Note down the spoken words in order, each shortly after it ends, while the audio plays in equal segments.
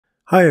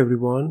Hi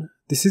everyone,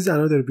 this is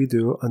another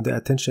video on the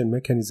attention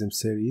mechanism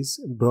series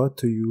brought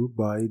to you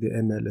by the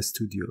ML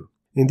Studio.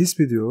 In this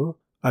video,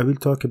 I will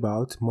talk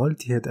about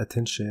multi-head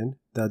attention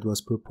that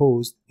was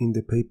proposed in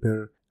the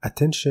paper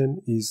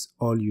Attention is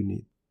All You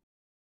Need.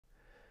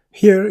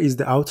 Here is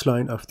the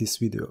outline of this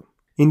video.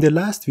 In the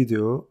last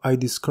video, I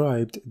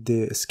described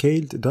the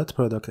scaled dot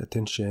product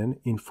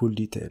attention in full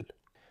detail.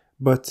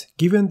 But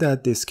given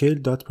that the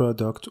scaled dot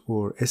product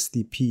or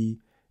SDP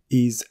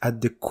is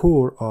at the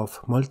core of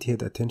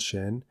multi-head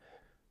attention,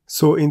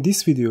 so in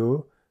this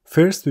video,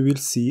 first we will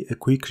see a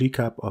quick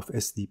recap of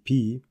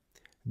SDP,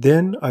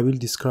 then I will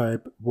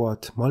describe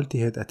what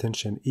multi-head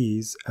attention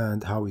is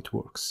and how it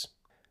works.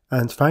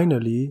 And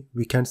finally,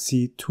 we can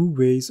see two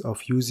ways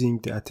of using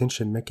the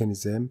attention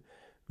mechanism,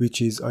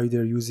 which is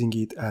either using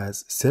it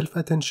as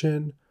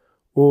self-attention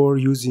or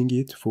using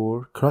it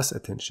for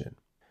cross-attention.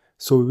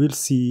 So we will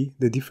see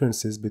the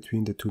differences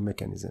between the two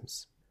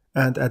mechanisms.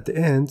 And at the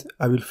end,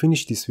 I will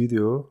finish this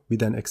video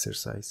with an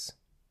exercise.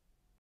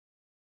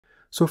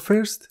 So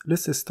first,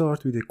 let's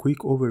start with a quick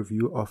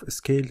overview of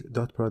scaled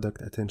dot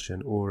product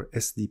attention or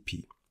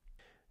SDP.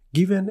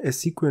 Given a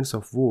sequence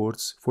of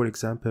words, for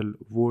example,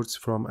 words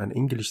from an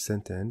English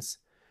sentence,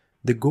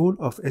 the goal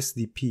of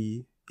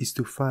SDP is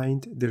to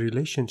find the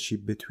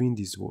relationship between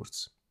these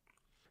words.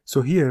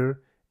 So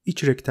here,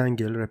 each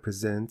rectangle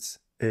represents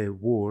a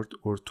word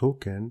or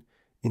token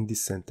in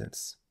this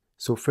sentence.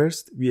 So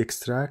first, we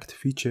extract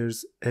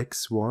features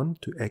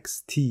x1 to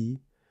xt,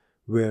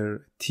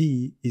 where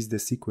t is the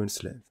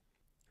sequence length.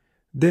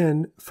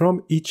 Then,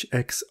 from each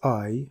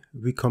xi,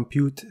 we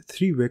compute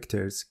three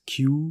vectors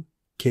q,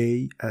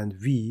 k, and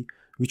v,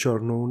 which are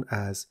known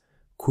as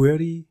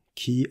query,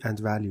 key, and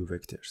value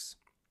vectors.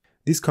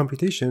 These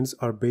computations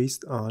are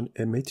based on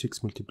a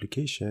matrix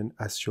multiplication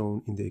as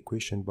shown in the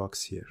equation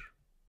box here.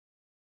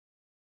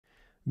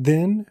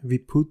 Then, we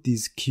put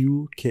these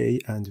q, k,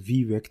 and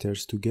v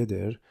vectors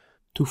together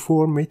to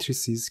form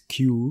matrices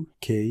Q,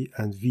 K,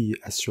 and V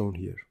as shown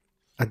here.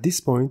 At this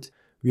point,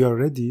 we are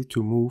ready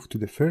to move to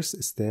the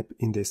first step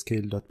in the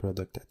scaled dot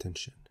product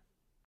attention.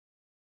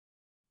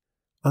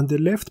 On the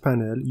left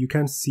panel, you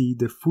can see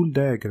the full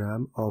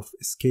diagram of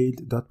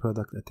scaled dot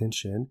product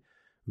attention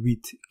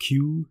with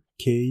Q,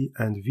 K,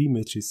 and V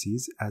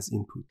matrices as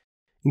input.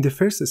 In the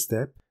first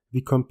step,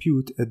 we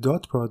compute a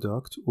dot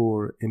product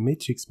or a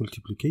matrix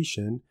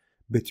multiplication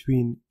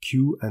between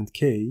Q and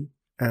K,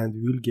 and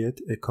we'll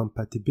get a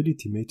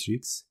compatibility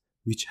matrix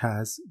which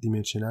has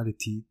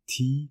dimensionality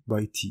t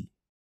by t.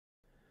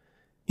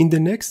 In the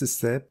next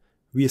step,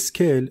 we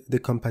scale the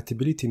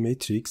compatibility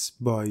matrix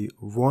by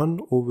 1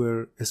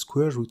 over a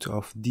square root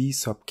of d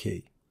sub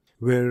k,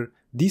 where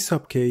d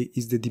sub k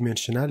is the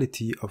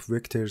dimensionality of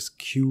vectors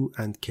q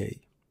and k.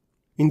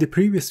 In the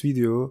previous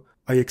video,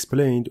 I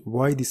explained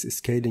why this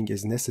scaling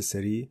is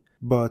necessary,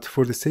 but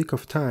for the sake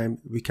of time,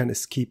 we can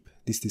skip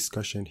this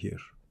discussion here.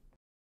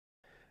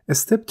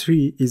 Step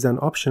 3 is an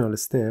optional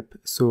step,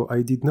 so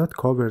I did not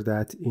cover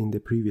that in the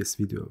previous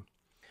video.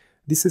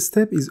 This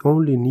step is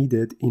only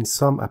needed in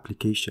some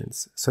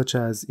applications, such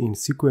as in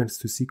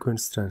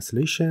sequence-to-sequence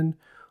translation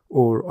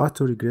or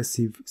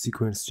autoregressive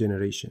sequence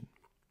generation.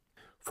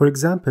 For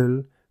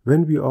example,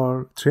 when we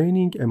are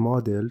training a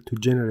model to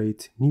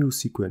generate new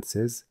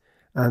sequences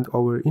and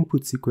our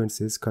input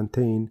sequences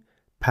contain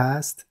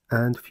past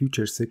and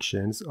future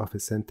sections of a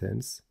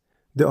sentence,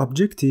 the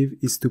objective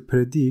is to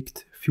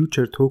predict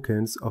future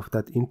tokens of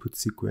that input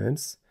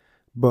sequence,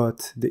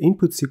 but the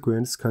input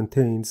sequence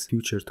contains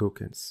future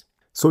tokens.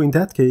 So in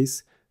that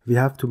case, we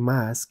have to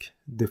mask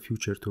the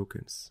future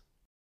tokens.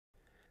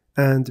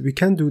 And we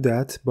can do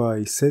that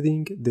by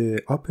setting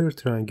the upper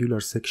triangular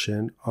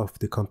section of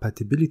the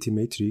compatibility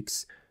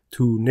matrix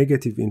to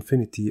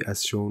 -infinity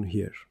as shown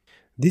here.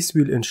 This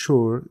will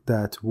ensure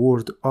that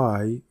word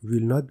I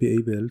will not be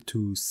able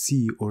to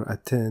see or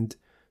attend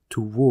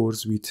to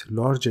words with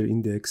larger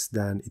index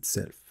than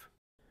itself.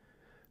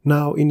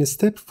 Now in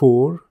step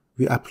 4,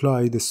 we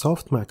apply the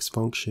Softmax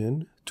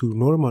function to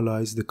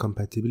normalize the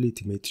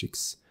compatibility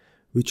matrix,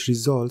 which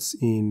results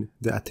in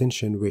the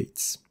attention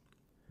weights.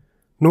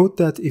 Note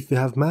that if we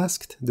have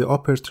masked the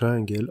upper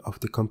triangle of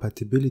the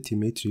compatibility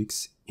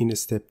matrix in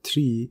step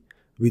 3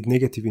 with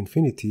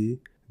 -infinity,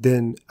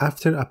 then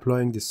after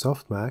applying the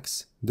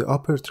Softmax, the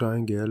upper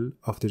triangle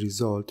of the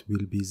result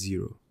will be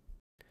 0.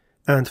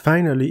 And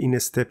finally, in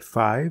step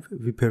 5,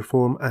 we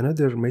perform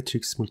another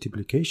matrix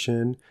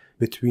multiplication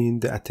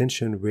between the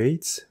attention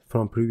weights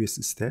from previous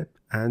step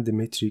and the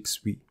matrix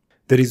V.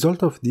 The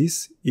result of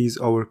this is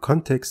our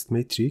context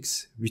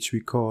matrix, which we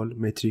call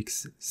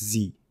matrix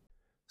Z.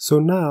 So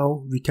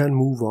now we can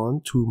move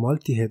on to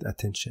multi-head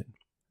attention.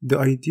 The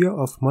idea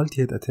of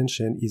multi-head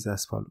attention is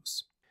as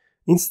follows.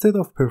 Instead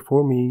of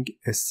performing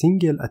a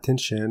single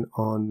attention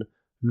on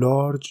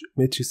large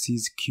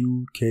matrices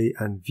Q, K,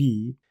 and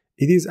V,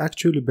 it is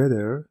actually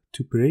better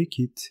to break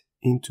it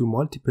into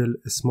multiple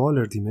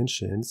smaller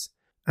dimensions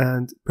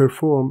and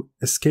perform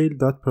a scaled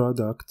dot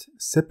product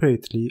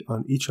separately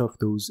on each of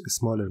those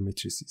smaller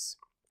matrices.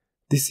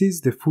 This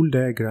is the full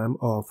diagram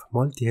of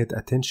multi-head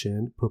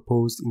attention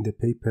proposed in the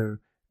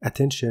paper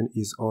attention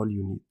is all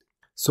you need.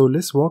 So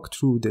let's walk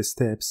through the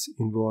steps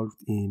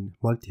involved in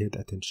multi-head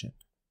attention.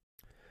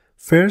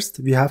 First,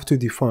 we have to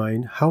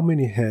define how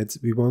many heads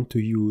we want to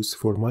use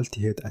for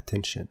multi-head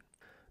attention.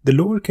 The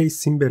lowercase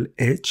symbol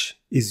h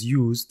is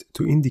used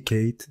to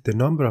indicate the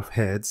number of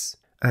heads,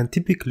 and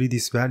typically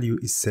this value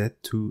is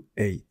set to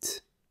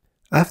 8.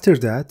 After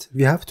that,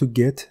 we have to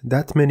get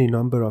that many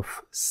number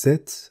of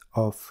sets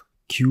of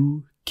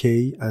Q,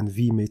 K, and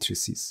V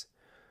matrices.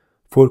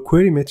 For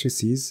query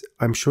matrices,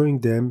 I'm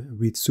showing them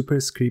with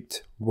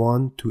superscript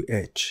 1 to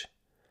h.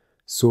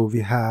 So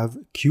we have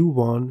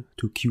Q1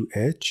 to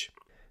QH,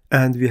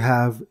 and we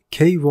have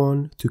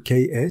K1 to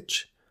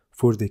KH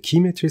for the key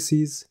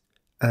matrices,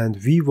 and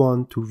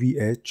V1 to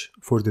VH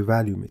for the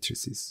value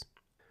matrices.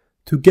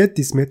 To get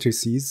these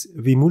matrices,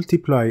 we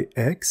multiply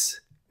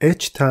X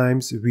h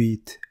times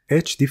with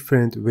h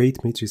different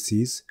weight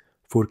matrices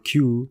for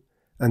Q,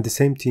 and the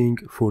same thing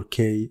for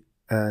K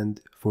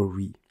and for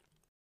V.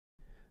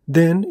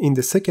 Then, in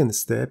the second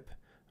step,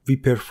 we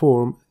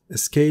perform a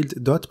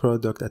scaled dot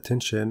product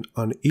attention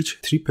on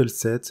each triple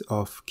set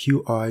of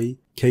Qi,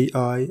 Ki,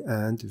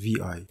 and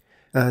Vi,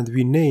 and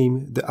we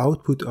name the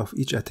output of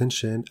each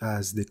attention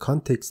as the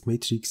context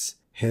matrix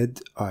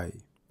head I.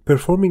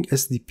 Performing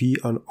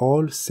SDP on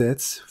all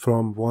sets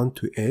from 1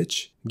 to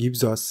h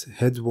gives us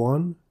head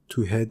 1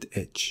 to head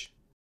h.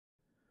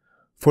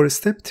 For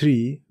step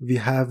 3, we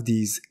have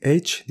these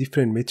h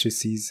different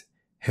matrices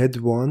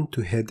head 1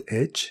 to head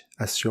h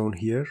as shown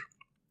here,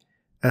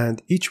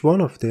 and each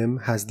one of them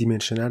has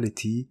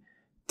dimensionality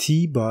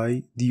T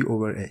by D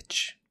over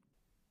H.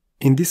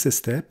 In this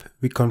step,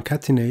 we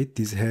concatenate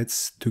these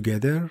heads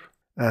together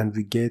and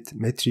we get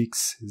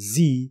matrix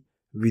Z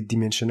with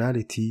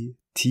dimensionality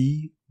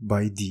T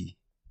by D.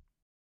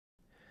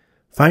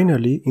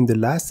 Finally, in the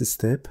last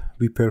step,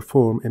 we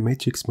perform a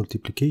matrix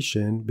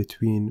multiplication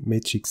between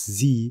matrix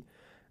Z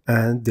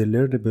and the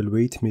learnable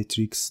weight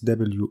matrix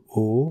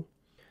WO,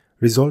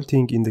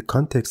 resulting in the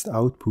context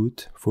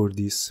output for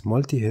this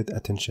multi-head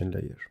attention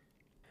layer.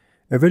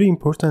 A very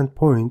important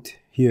point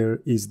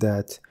here is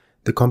that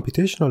the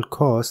computational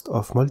cost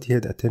of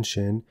multi-head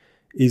attention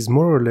is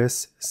more or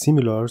less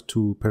similar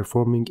to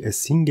performing a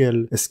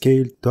single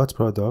scaled dot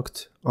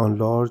product on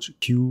large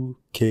Q,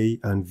 K,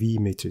 and V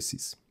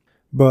matrices.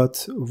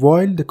 But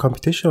while the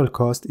computational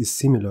cost is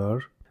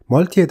similar,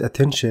 multi-head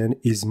attention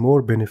is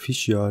more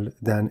beneficial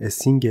than a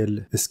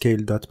single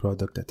scaled dot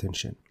product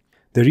attention.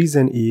 The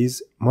reason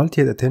is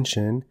multi-head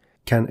attention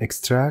can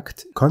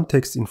extract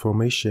context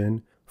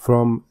information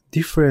from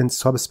different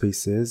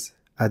subspaces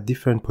at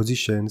different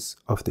positions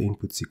of the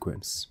input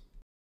sequence.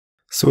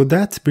 So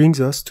that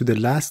brings us to the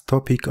last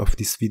topic of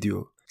this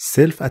video,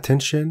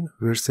 self-attention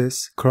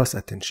versus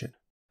cross-attention.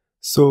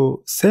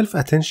 So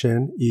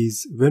self-attention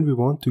is when we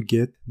want to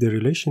get the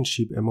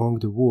relationship among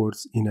the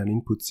words in an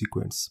input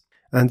sequence.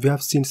 And we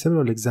have seen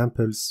several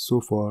examples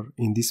so far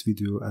in this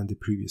video and the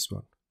previous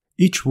one.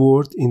 Each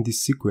word in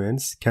this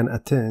sequence can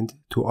attend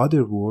to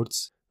other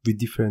words with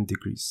different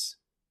degrees.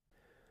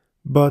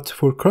 But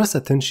for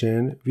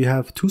cross-attention, we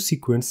have two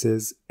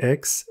sequences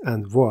X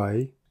and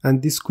Y,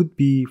 and this could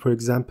be, for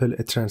example,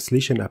 a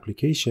translation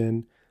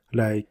application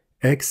like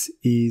X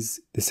is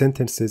the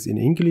sentences in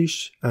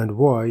English and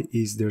Y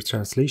is their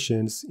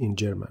translations in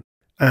German.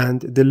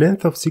 And the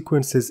length of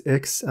sequences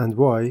X and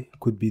Y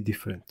could be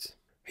different.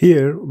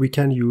 Here, we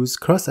can use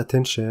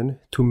cross-attention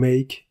to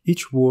make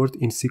each word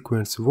in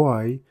sequence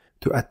Y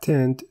to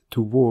attend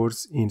to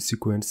words in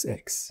sequence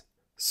X.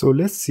 So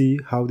let's see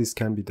how this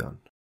can be done.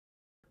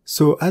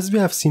 So as we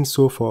have seen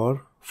so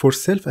far, for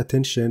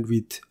self-attention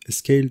with a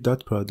scaled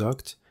dot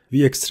product,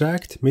 we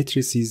extract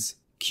matrices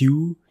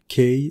Q,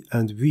 K,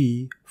 and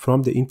V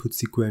from the input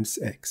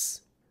sequence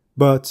X.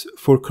 But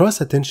for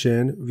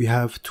cross-attention, we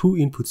have two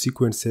input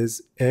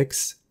sequences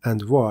X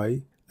and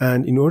Y,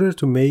 and in order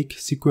to make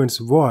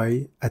sequence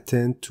Y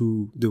attend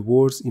to the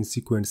words in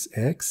sequence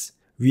X,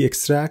 we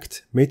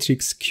extract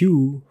matrix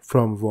Q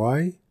from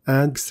Y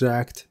and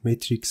extract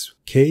matrix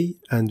K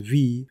and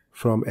V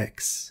from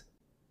X.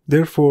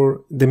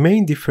 Therefore, the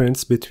main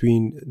difference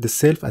between the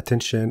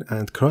self-attention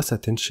and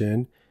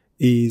cross-attention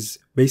is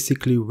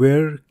basically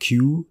where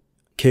Q,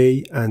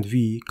 K, and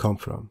V come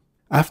from.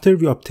 After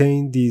we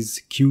obtain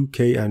these Q,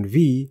 K, and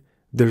V,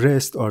 the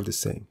rest are the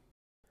same.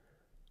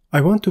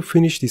 I want to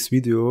finish this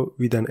video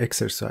with an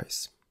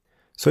exercise.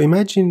 So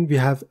imagine we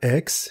have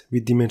X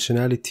with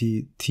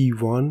dimensionality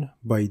T1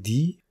 by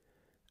D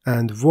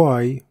and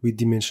Y with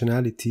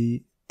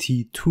dimensionality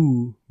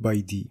T2 by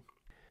D.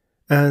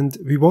 And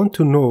we want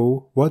to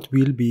know what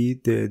will be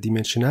the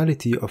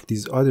dimensionality of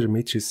these other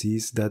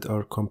matrices that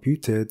are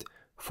computed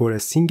for a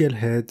single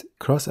head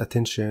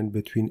cross-attention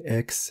between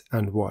X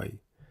and Y,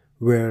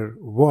 where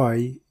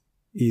Y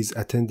is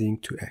attending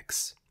to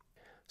X.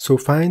 So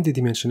find the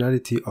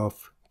dimensionality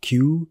of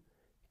Q,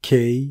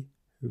 K,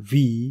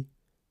 V,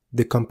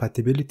 the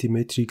compatibility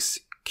matrix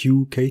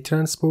QK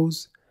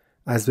transpose,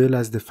 as well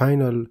as the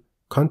final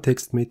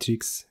context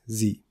matrix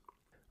Z.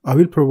 I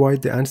will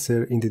provide the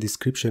answer in the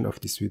description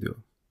of this video.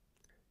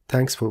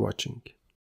 Thanks for watching.